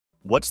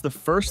What's the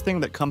first thing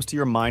that comes to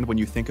your mind when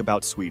you think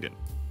about Sweden?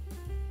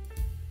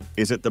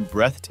 Is it the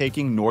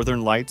breathtaking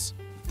northern lights,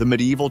 the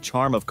medieval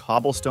charm of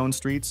cobblestone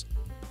streets,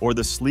 or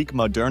the sleek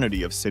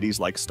modernity of cities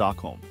like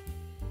Stockholm?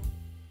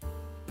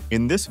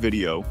 In this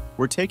video,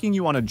 we're taking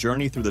you on a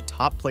journey through the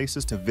top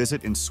places to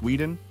visit in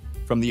Sweden,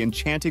 from the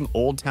enchanting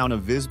old town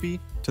of Visby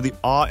to the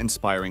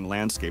awe-inspiring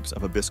landscapes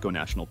of Abisko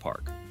National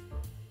Park.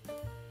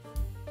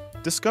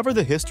 Discover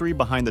the history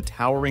behind the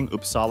towering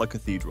Uppsala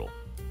Cathedral,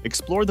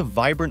 explore the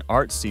vibrant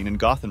art scene in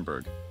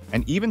Gothenburg,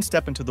 and even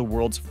step into the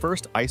world's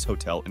first ice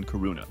hotel in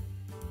Kiruna.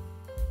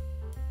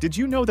 Did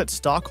you know that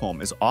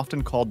Stockholm is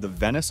often called the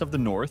Venice of the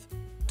North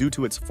due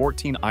to its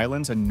 14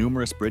 islands and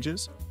numerous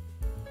bridges?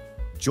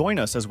 Join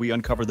us as we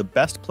uncover the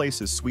best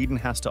places Sweden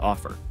has to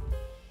offer.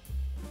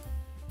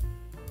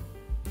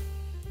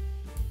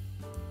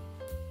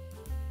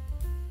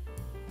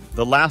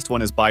 The last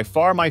one is by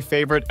far my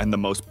favorite and the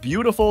most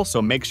beautiful,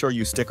 so make sure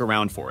you stick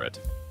around for it.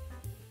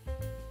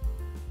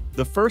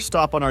 The first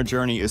stop on our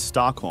journey is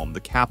Stockholm, the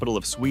capital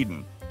of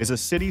Sweden, is a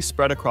city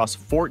spread across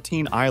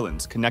 14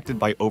 islands connected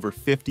by over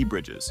 50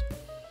 bridges.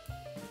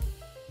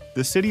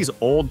 The city's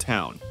old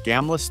town,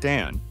 Gamla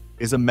Stan,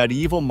 is a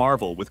medieval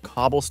marvel with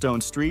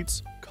cobblestone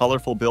streets,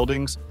 colorful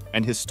buildings,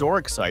 and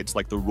historic sites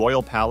like the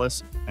Royal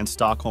Palace and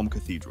Stockholm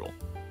Cathedral.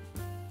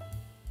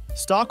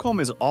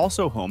 Stockholm is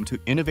also home to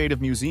innovative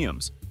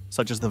museums,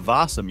 such as the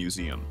Vasa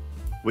Museum,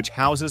 which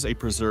houses a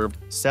preserved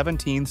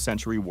 17th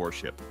century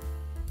warship.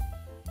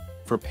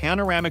 For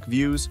panoramic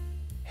views,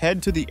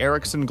 head to the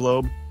Ericsson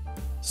Globe,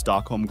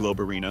 Stockholm Globe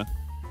Arena,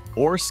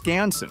 or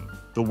Skansen,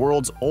 the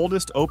world's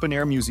oldest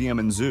open-air museum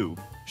and zoo,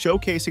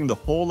 showcasing the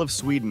whole of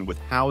Sweden with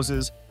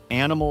houses,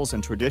 animals,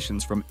 and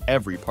traditions from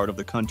every part of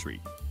the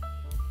country.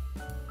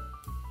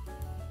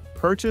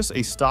 Purchase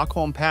a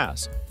Stockholm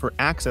Pass for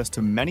access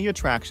to many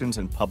attractions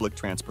and public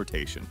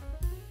transportation.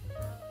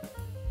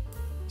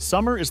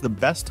 Summer is the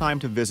best time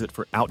to visit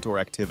for outdoor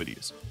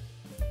activities.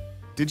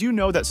 Did you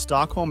know that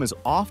Stockholm is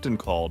often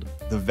called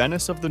the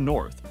Venice of the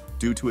North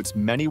due to its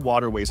many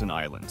waterways and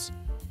islands?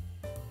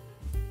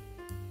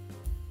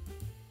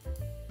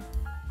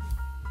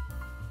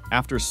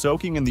 After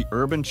soaking in the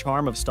urban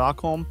charm of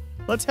Stockholm,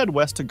 let's head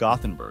west to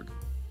Gothenburg,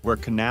 where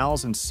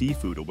canals and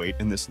seafood await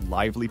in this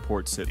lively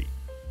port city.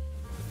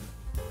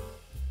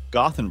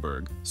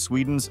 Gothenburg,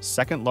 Sweden's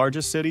second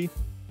largest city,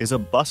 is a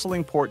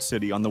bustling port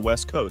city on the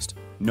west coast,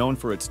 known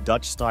for its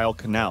Dutch-style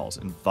canals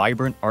and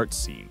vibrant art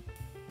scene.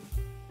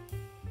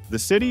 The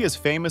city is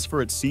famous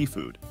for its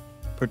seafood,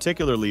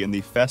 particularly in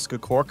the Färska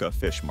Korka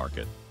fish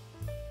market.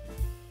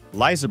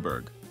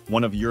 Liseberg,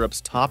 one of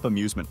Europe's top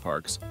amusement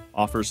parks,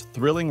 offers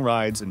thrilling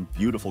rides and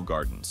beautiful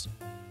gardens.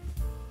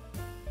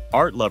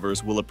 Art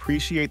lovers will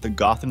appreciate the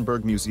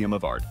Gothenburg Museum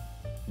of Art,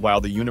 while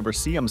the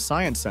Universium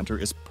Science Center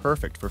is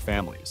perfect for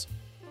families.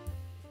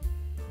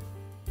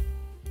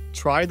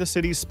 Try the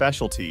city's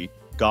specialty,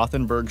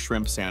 Gothenburg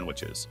shrimp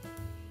sandwiches.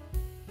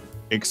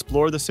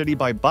 Explore the city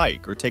by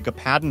bike or take a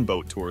paddle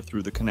boat tour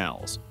through the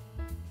canals.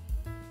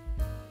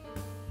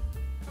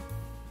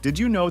 Did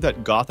you know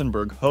that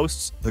Gothenburg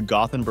hosts the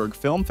Gothenburg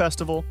Film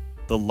Festival,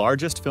 the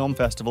largest film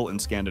festival in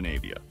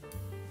Scandinavia?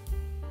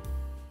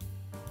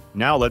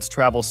 Now let's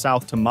travel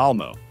south to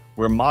Malmö,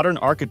 where modern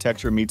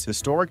architecture meets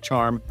historic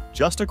charm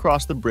just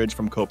across the bridge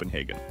from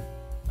Copenhagen.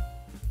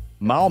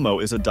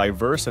 Malmö is a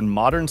diverse and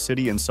modern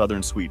city in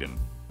southern Sweden,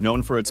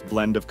 known for its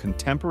blend of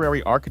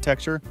contemporary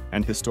architecture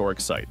and historic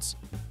sites.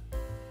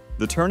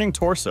 The Turning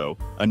Torso,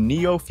 a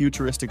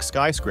neo-futuristic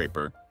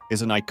skyscraper,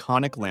 is an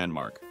iconic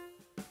landmark.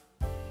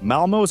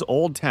 Malmö's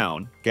old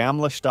town,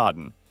 Gamla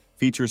Staden,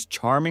 features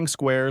charming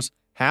squares,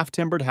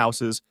 half-timbered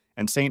houses,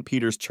 and St.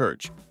 Peter's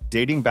Church,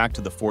 dating back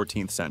to the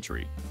 14th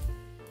century.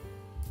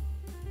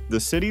 The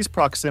city's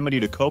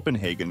proximity to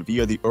Copenhagen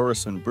via the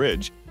Öresund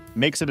Bridge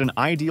makes it an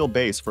ideal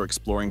base for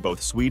exploring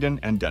both Sweden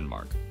and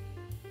Denmark.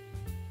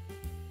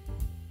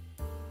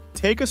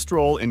 Take a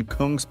stroll in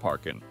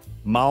Kungsparken,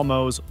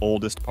 Malmö's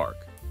oldest park.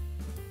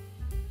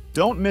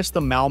 Don't miss the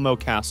Malmö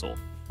Castle,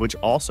 which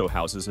also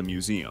houses a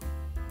museum.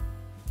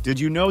 Did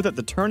you know that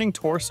the Turning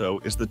Torso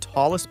is the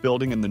tallest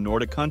building in the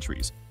Nordic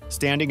countries,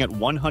 standing at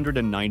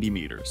 190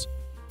 meters?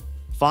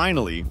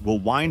 Finally, we'll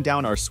wind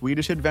down our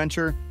Swedish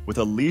adventure with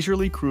a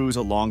leisurely cruise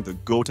along the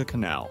Göta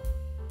Canal,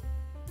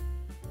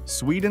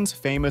 Sweden's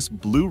famous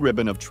blue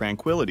ribbon of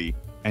tranquility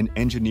and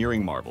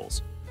engineering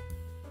marvels.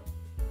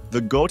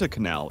 The Göta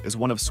Canal is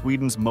one of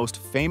Sweden's most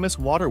famous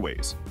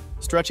waterways,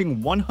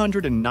 stretching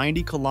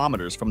 190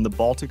 kilometers from the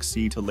Baltic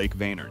Sea to Lake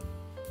Vänern.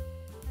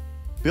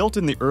 Built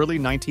in the early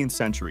 19th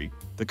century,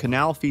 the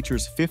canal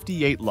features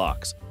 58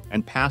 locks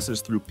and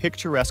passes through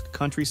picturesque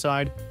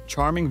countryside,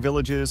 charming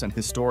villages, and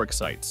historic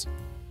sites.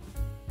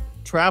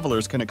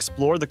 Travelers can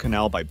explore the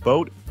canal by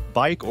boat,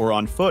 bike, or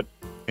on foot,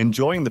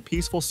 enjoying the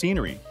peaceful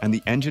scenery and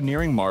the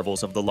engineering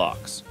marvels of the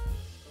locks.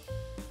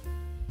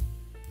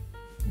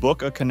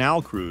 Book a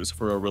canal cruise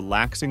for a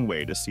relaxing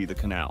way to see the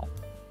canal.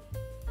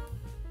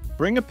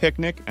 Bring a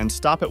picnic and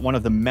stop at one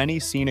of the many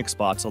scenic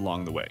spots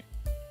along the way.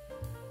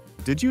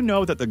 Did you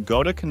know that the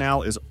Göta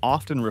Canal is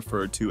often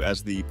referred to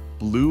as the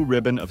Blue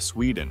Ribbon of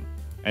Sweden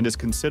and is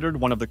considered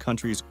one of the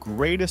country's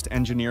greatest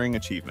engineering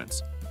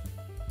achievements.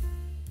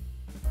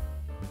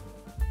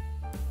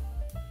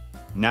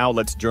 Now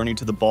let's journey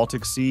to the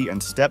Baltic Sea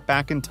and step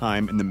back in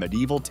time in the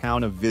medieval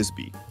town of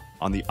Visby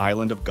on the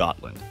island of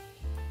Gotland.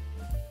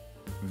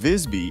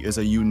 Visby is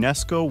a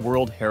UNESCO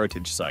World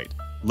Heritage Site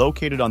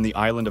located on the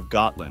island of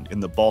Gotland in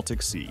the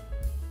Baltic Sea.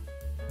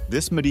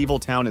 This medieval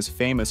town is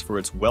famous for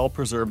its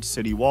well-preserved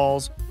city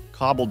walls,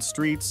 cobbled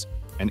streets,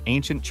 and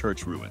ancient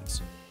church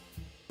ruins.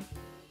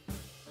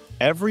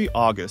 Every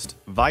August,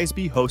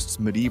 Visby hosts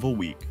Medieval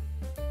Week,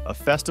 a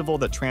festival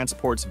that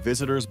transports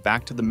visitors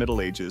back to the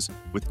Middle Ages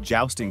with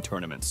jousting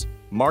tournaments,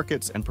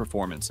 markets, and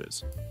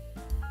performances.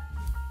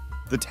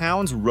 The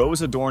town's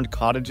rose-adorned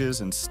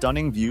cottages and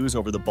stunning views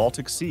over the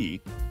Baltic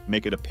Sea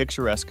make it a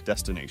picturesque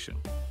destination.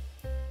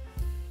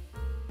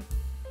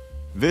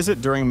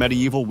 Visit during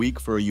Medieval Week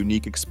for a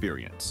unique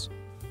experience.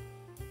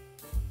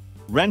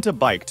 Rent a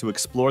bike to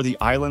explore the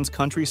island's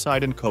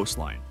countryside and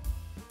coastline.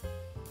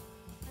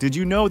 Did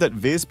you know that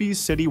Visby's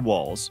city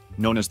walls,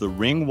 known as the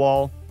Ring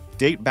Wall,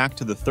 date back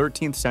to the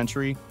 13th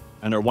century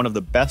and are one of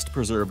the best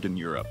preserved in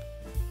Europe?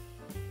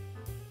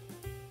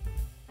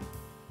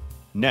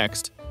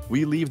 Next,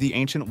 we leave the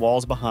ancient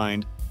walls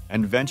behind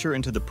and venture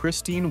into the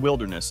pristine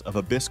wilderness of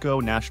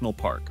Abisko National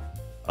Park,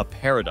 a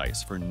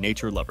paradise for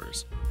nature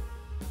lovers.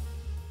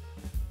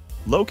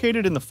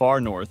 Located in the far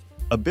north,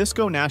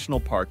 Abisko National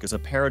Park is a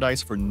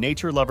paradise for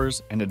nature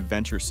lovers and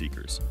adventure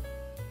seekers.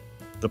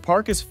 The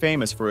park is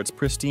famous for its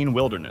pristine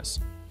wilderness,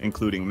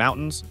 including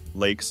mountains,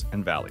 lakes,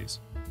 and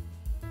valleys.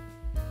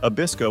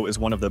 Abisko is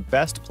one of the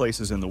best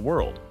places in the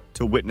world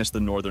to witness the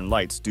northern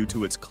lights due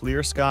to its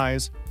clear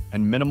skies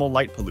and minimal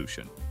light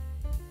pollution.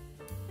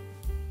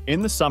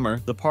 In the summer,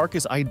 the park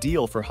is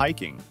ideal for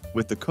hiking,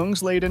 with the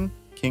Kungsleden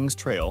King's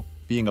Trail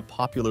being a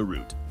popular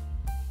route.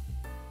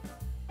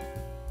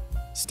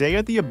 Stay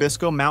at the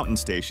Abisko Mountain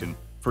Station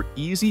for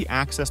easy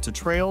access to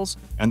trails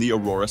and the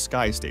Aurora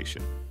Sky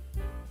Station.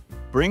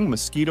 Bring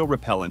mosquito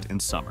repellent in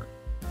summer.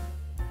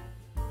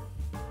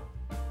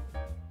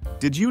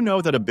 Did you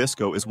know that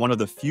Abisko is one of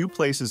the few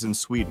places in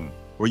Sweden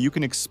where you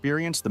can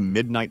experience the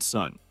midnight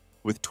sun,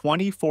 with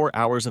 24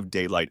 hours of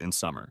daylight in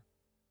summer?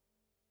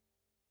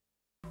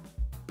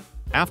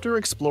 After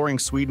exploring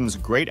Sweden's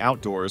great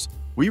outdoors,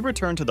 we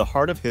return to the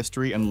heart of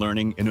history and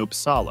learning in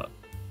Uppsala,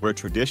 where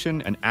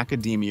tradition and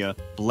academia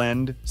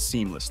blend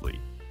seamlessly.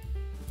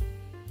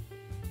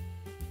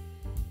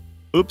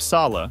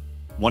 Uppsala,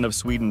 one of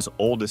Sweden's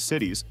oldest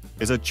cities,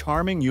 is a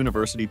charming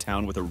university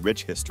town with a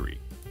rich history.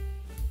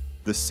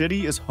 The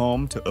city is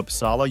home to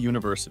Uppsala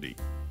University,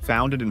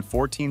 founded in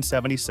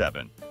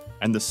 1477,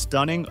 and the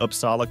stunning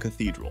Uppsala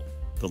Cathedral,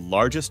 the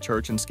largest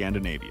church in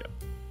Scandinavia.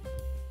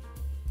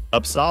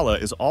 Uppsala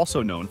is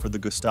also known for the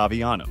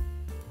Gustavianum,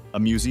 a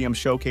museum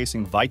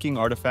showcasing Viking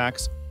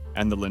artifacts,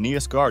 and the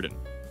Linnaeus Garden,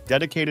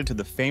 dedicated to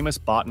the famous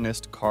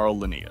botanist Carl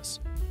Linnaeus.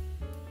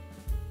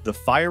 The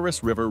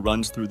Fyrus River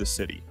runs through the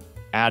city,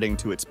 adding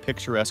to its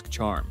picturesque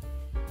charm.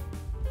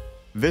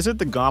 Visit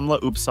the Gamla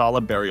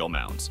Uppsala burial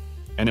mounds,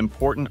 an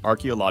important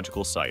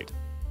archaeological site.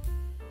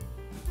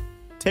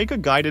 Take a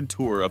guided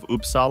tour of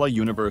Uppsala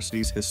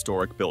University's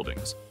historic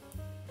buildings.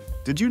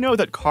 Did you know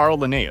that Carl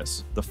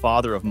Linnaeus, the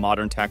father of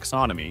modern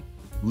taxonomy,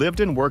 lived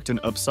and worked in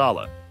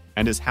Uppsala,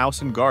 and his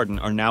house and garden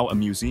are now a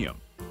museum?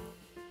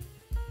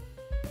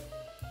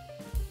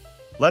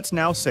 Let's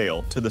now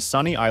sail to the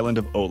sunny island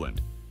of Öland,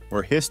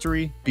 where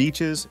history,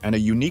 beaches, and a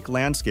unique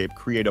landscape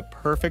create a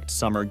perfect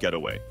summer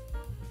getaway.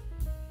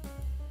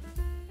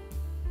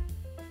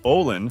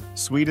 Öland,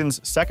 Sweden's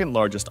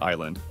second-largest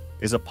island,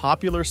 is a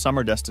popular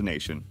summer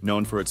destination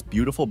known for its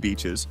beautiful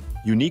beaches,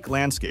 unique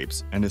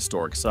landscapes, and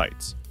historic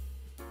sites.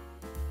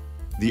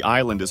 The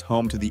island is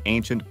home to the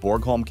ancient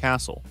Borgholm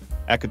Castle,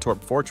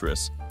 Eketorp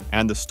Fortress,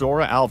 and the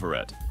Stora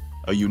Alvaret,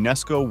 a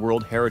UNESCO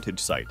World Heritage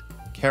Site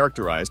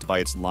characterized by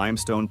its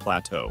limestone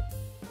plateau.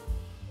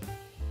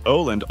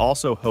 Öland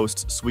also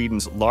hosts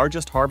Sweden's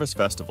largest harvest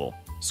festival,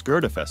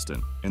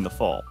 Skördefesten, in the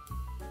fall.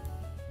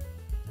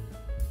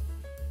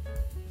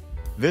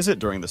 Visit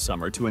during the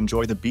summer to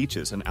enjoy the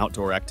beaches and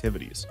outdoor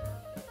activities.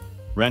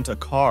 Rent a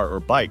car or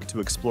bike to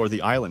explore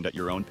the island at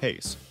your own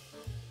pace.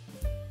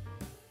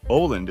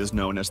 Öland is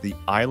known as the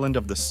Island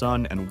of the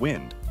Sun and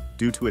Wind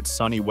due to its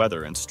sunny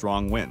weather and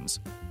strong winds,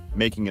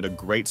 making it a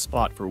great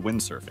spot for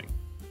windsurfing.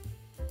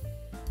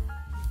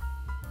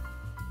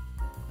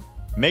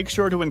 Make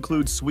sure to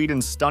include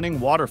Sweden's stunning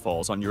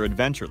waterfalls on your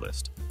adventure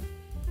list.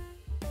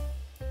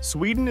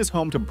 Sweden is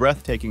home to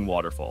breathtaking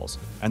waterfalls,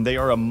 and they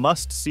are a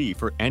must-see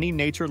for any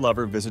nature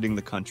lover visiting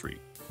the country.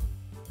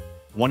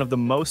 One of the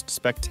most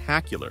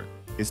spectacular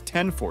is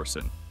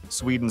Tenforsen,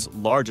 Sweden's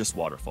largest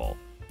waterfall,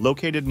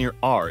 located near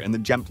Ar in the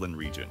Jämtland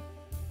region.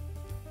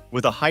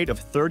 With a height of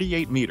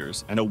 38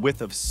 meters and a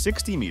width of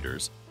 60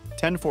 meters,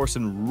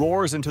 Tenforsen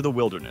roars into the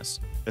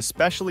wilderness,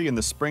 especially in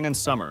the spring and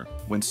summer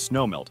when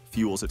snowmelt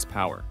fuels its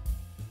power.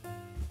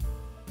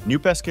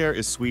 Nupeskär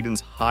is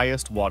Sweden's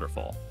highest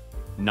waterfall,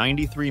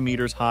 93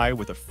 meters high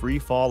with a free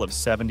fall of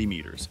 70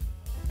 meters.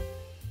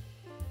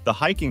 The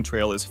hiking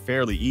trail is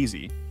fairly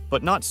easy,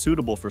 but not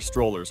suitable for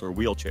strollers or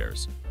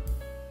wheelchairs.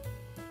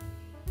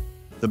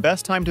 The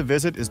best time to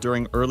visit is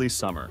during early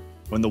summer,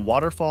 when the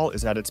waterfall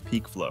is at its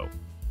peak flow.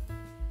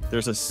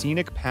 There's a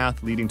scenic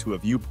path leading to a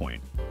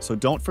viewpoint, so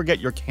don't forget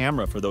your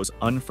camera for those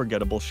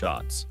unforgettable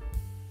shots.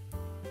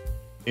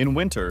 In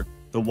winter,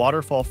 the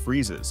waterfall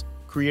freezes,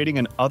 creating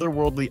an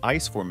otherworldly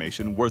ice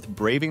formation worth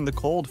braving the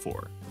cold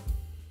for.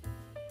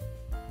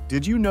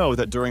 Did you know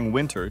that during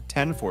winter,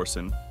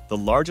 Tenforsen, the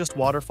largest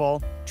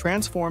waterfall,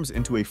 transforms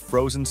into a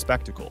frozen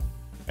spectacle?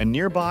 And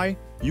nearby,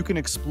 you can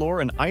explore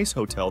an ice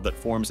hotel that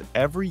forms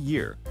every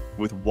year,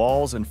 with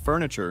walls and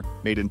furniture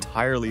made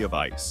entirely of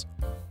ice.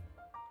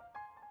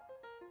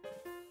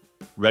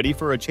 Ready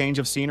for a change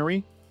of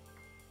scenery?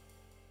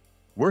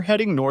 We're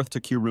heading north to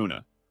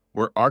Kiruna,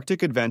 where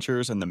Arctic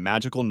adventures and the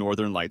magical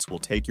northern lights will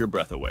take your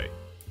breath away.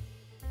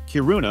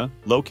 Kiruna,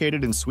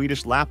 located in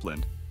Swedish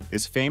Lapland,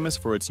 is famous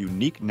for its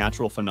unique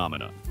natural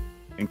phenomena,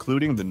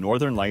 including the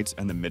northern lights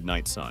and the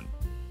midnight sun.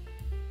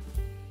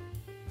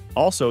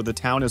 Also, the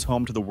town is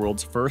home to the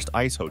world's first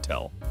ice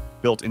hotel,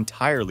 built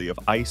entirely of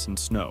ice and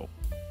snow.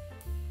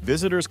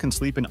 Visitors can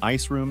sleep in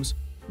ice rooms,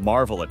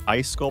 marvel at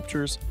ice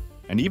sculptures,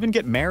 and even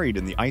get married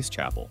in the ice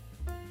chapel.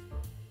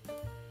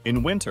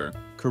 In winter,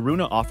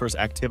 Kiruna offers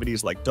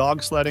activities like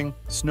dog sledding,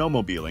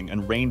 snowmobiling,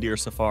 and reindeer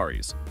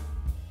safaris.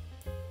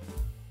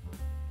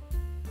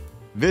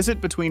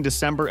 Visit between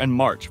December and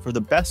March for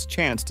the best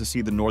chance to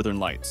see the northern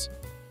lights.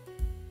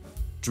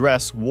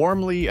 Dress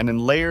warmly and in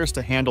layers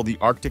to handle the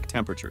Arctic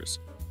temperatures.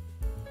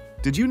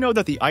 Did you know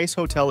that the ice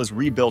hotel is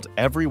rebuilt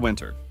every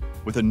winter,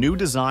 with a new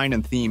design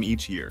and theme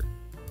each year?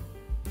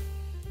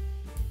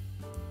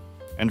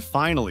 And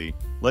finally,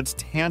 let's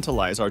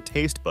tantalize our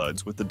taste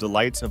buds with the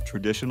delights of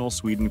traditional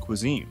Sweden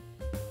cuisine,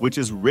 which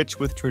is rich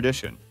with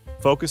tradition,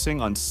 focusing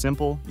on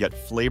simple yet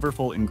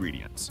flavorful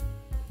ingredients.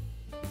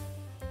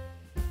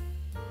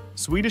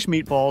 Swedish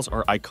meatballs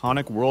are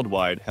iconic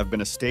worldwide, have been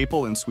a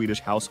staple in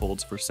Swedish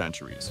households for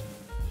centuries.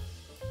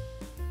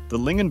 The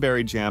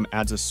lingonberry jam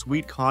adds a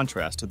sweet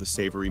contrast to the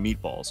savory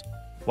meatballs,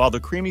 while the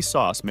creamy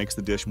sauce makes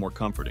the dish more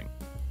comforting.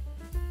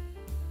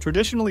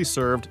 Traditionally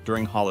served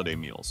during holiday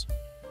meals.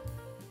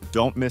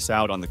 Don't miss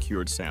out on the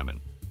cured salmon.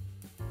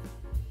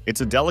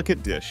 It's a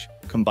delicate dish,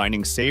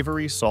 combining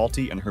savory,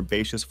 salty, and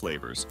herbaceous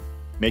flavors,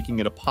 making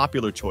it a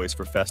popular choice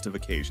for festive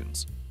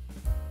occasions.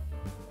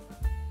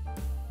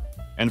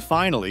 And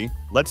finally,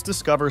 let's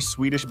discover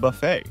Swedish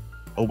Buffet,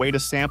 a way to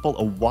sample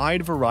a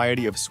wide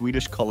variety of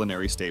Swedish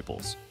culinary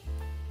staples.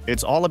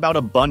 It's all about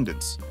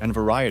abundance and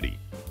variety,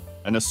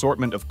 an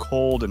assortment of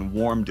cold and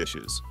warm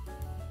dishes.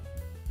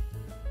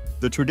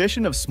 The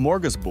tradition of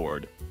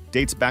smorgasbord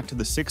dates back to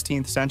the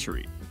 16th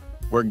century,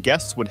 where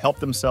guests would help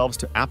themselves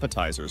to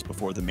appetizers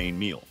before the main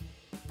meal.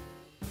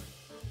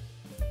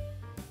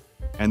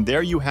 And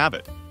there you have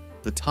it,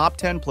 the top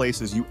 10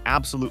 places you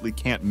absolutely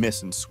can't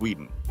miss in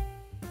Sweden.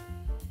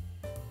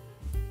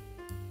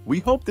 We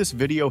hope this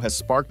video has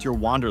sparked your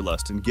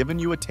wanderlust and given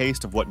you a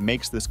taste of what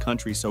makes this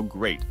country so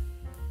great.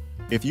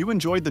 If you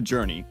enjoyed the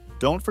journey,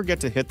 don't forget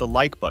to hit the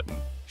like button,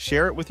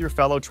 share it with your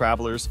fellow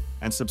travelers,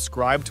 and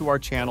subscribe to our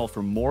channel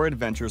for more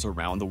adventures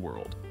around the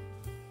world.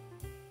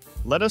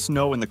 Let us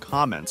know in the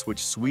comments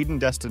which Sweden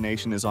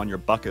destination is on your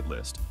bucket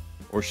list,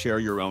 or share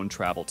your own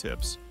travel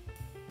tips.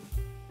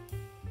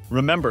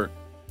 Remember,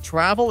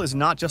 travel is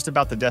not just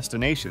about the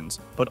destinations,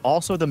 but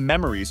also the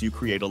memories you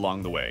create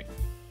along the way.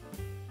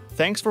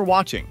 Thanks for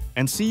watching,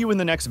 and see you in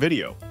the next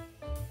video.